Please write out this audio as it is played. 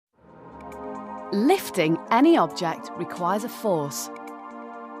Lifting any object requires a force.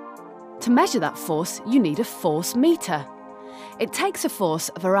 To measure that force, you need a force meter. It takes a force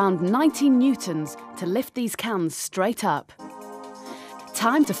of around 90 newtons to lift these cans straight up.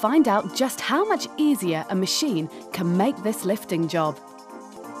 Time to find out just how much easier a machine can make this lifting job.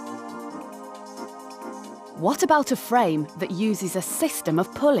 What about a frame that uses a system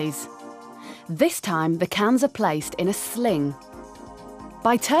of pulleys? This time the cans are placed in a sling.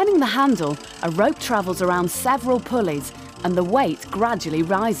 By turning the handle, a rope travels around several pulleys and the weight gradually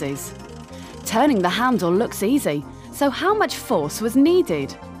rises. Turning the handle looks easy, so how much force was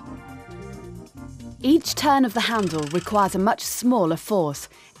needed? Each turn of the handle requires a much smaller force.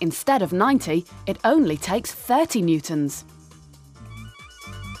 Instead of 90, it only takes 30 newtons.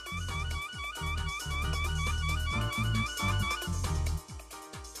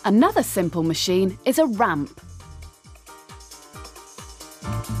 Another simple machine is a ramp.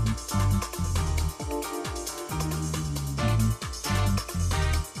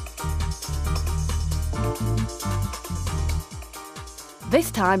 This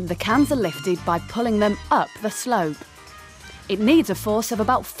time, the cans are lifted by pulling them up the slope. It needs a force of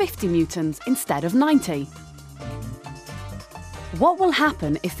about 50 newtons instead of 90. What will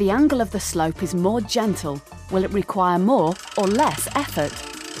happen if the angle of the slope is more gentle? Will it require more or less effort?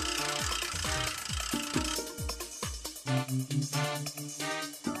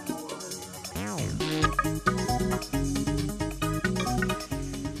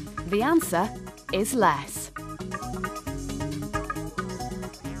 The answer is less.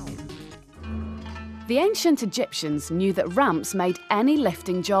 The ancient Egyptians knew that ramps made any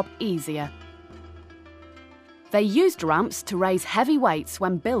lifting job easier. They used ramps to raise heavy weights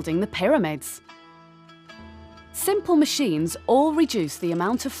when building the pyramids. Simple machines all reduce the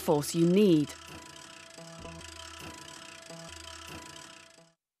amount of force you need.